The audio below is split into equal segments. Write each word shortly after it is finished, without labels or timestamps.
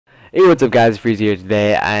Hey, what's up guys, Freeze here.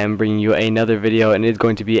 Today I am bringing you another video, and it is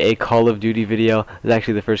going to be a Call of Duty video. It's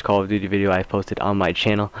actually the first Call of Duty video I've posted on my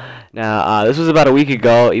channel. Now, this was about a week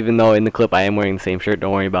ago, even though in the clip I am wearing the same shirt.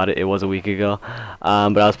 Don't worry about it, it was a week ago.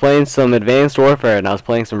 But I was playing some Advanced Warfare, and I was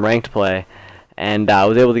playing some ranked play. And I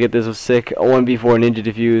was able to get this sick 1v4 Ninja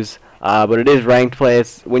Defuse. But it is ranked play.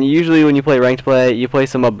 It's when you play ranked play, you play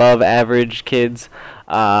some above average kids.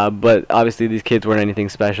 But obviously these kids weren't anything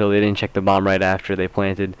special. They didn't check the bomb right after they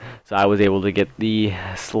planted, so I was able to get the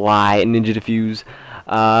sly Ninja Defuse.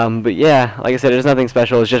 But yeah, like I said, it's nothing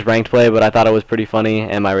special. It's just ranked play, but I thought it was pretty funny,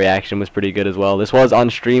 and my reaction was pretty good as well. This was on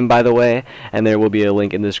stream, by the way, and there will be a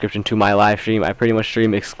link in the description to my live stream. I pretty much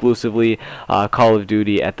stream exclusively Call of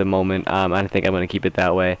Duty at the moment. I think I'm going to keep it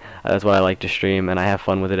that way. That's what I like to stream, and I have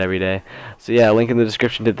fun with it every day. So yeah, link in the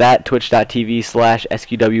description to that,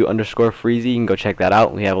 twitch.tv/SQW_Freezy. You can go check that out.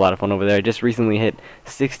 We have a lot of fun over there. I just recently hit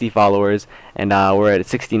 60 followers, and we're at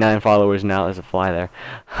 69 followers now. There's a fly there.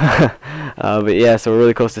 But yeah, so we're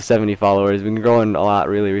really close to 70 followers. We've been growing a lot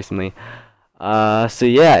really recently. So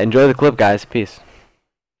yeah, enjoy the clip, guys. Peace.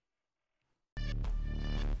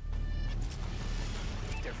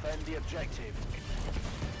 Defend the objective.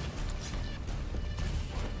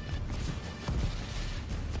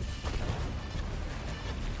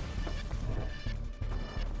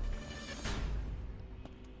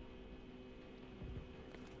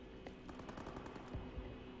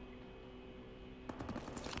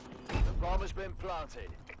 The bomb has been planted.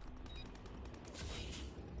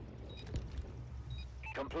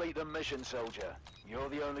 Complete the mission, soldier. You're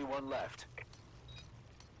the only one left.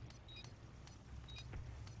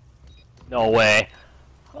 No way.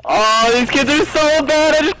 Oh, these kids are so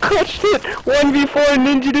bad. I just clutched it. 1v4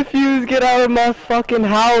 Ninja Defuse. Get out of my fucking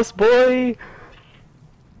house, boy.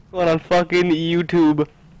 Going on fucking YouTube.